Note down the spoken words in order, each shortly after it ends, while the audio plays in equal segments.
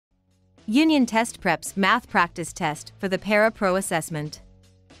Union Test Prep's Math Practice Test for the Parapro Assessment.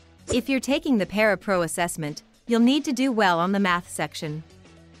 If you're taking the Parapro Assessment, you'll need to do well on the math section.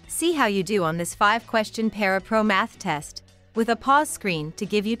 See how you do on this 5-question Parapro Math test, with a pause screen to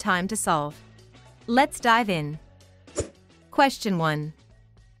give you time to solve. Let's dive in. Question 1.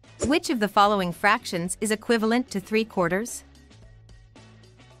 Which of the following fractions is equivalent to 3/4?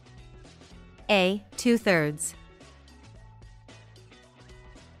 A. 2/3.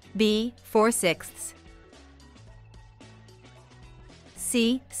 B. 4/6.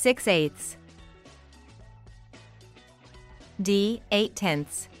 C. 6/8. D.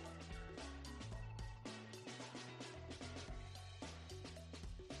 8/10.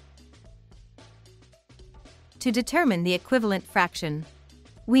 To determine the equivalent fraction,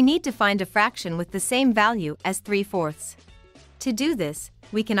 we need to find a fraction with the same value as 3/4. To do this,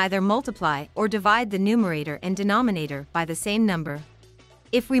 we can either multiply or divide the numerator and denominator by the same number.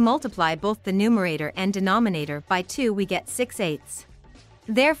 If we multiply both the numerator and denominator by 2, we get 6/8.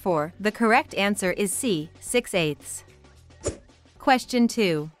 Therefore, the correct answer is C, 6/8. Question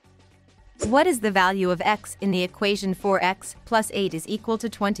 2. What is the value of x in the equation 4x plus 8 is equal to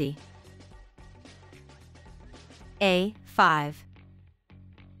 20? A. 5.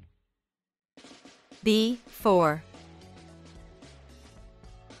 B. 4.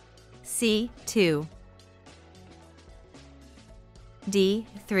 C. 2. D.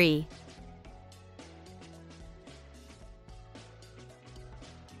 3.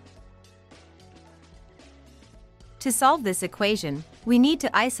 To solve this equation, we need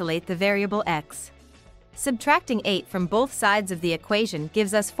to isolate the variable x. Subtracting 8 from both sides of the equation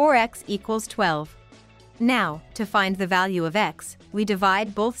gives us 4x equals 12. Now, to find the value of x, we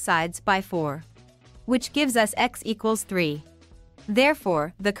divide both sides by 4, which gives us x equals 3.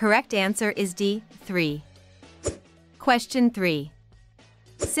 Therefore, the correct answer is D, 3. Question 3.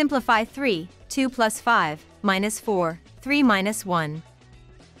 Simplify 3, 2 plus 5, minus 4, 3 minus 1.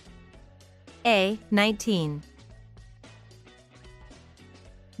 A. 19.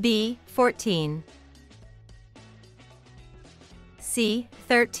 B. 14. C.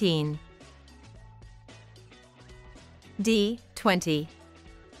 13. D. 20.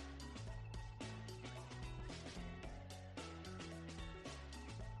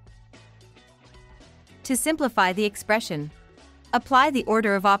 To simplify the expression, apply the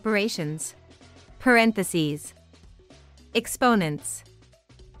order of operations. Parentheses. Exponents.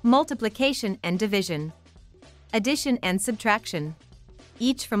 Multiplication and division. Addition and subtraction.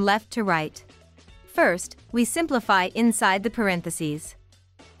 Each from left to right. First, we simplify inside the parentheses.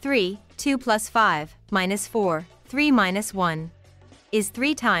 3, 2 plus 5, minus 4, 3 minus 1, is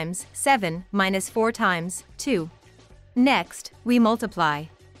 3 times 7 minus 4 times 2. Next, we multiply.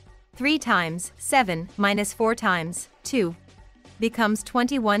 3 times 7 minus 4 times 2 becomes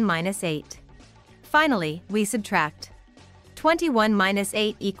 21 minus 8. Finally, we subtract. 21 minus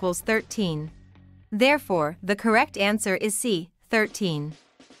 8 equals 13. Therefore, the correct answer is C, 13.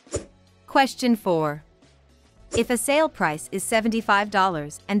 Question 4. If a sale price is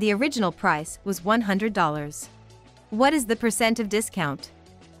 $75 and the original price was $100, what is the percent of discount?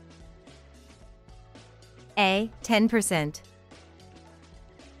 A. 10%.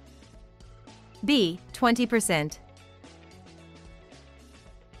 B. 20%.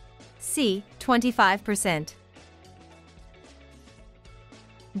 C. 25%.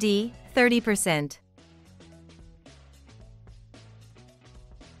 D. 30%.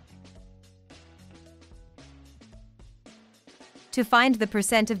 To find the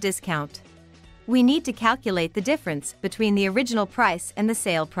percent of discount, we need to calculate the difference between the original price and the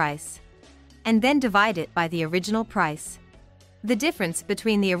sale price, and then divide it by the original price. The difference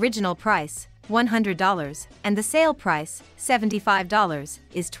between the original price, $100, and the sale price, $75,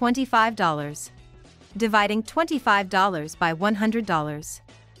 is $25. Dividing $25 by $100,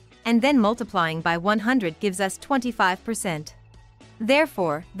 and then multiplying by 100 gives us 25%.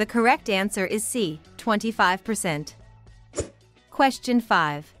 Therefore, the correct answer is C, 25%. Question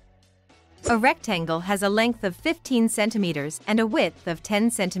 5. A rectangle has a length of 15 centimeters and a width of 10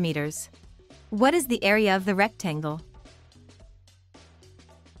 centimeters. What is the area of the rectangle?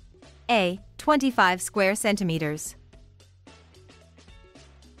 A. 25 square centimeters.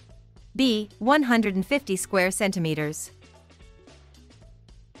 B. 150 square centimeters.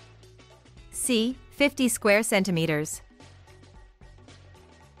 C. 50 square centimeters.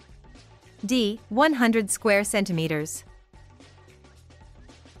 D. 100 square centimeters.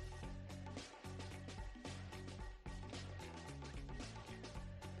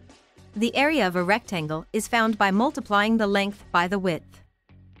 The area of a rectangle is found by multiplying the length by the width.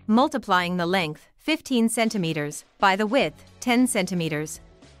 Multiplying the length, 15 centimeters, by the width, 10 centimeters,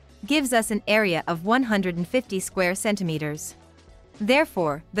 gives us an area of 150 square centimeters.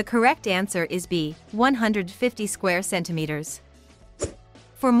 Therefore, the correct answer is B, 150 square centimeters.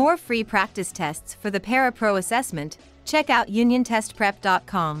 For more free practice tests for the Parapro assessment, check out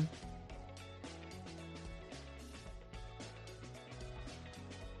uniontestprep.com.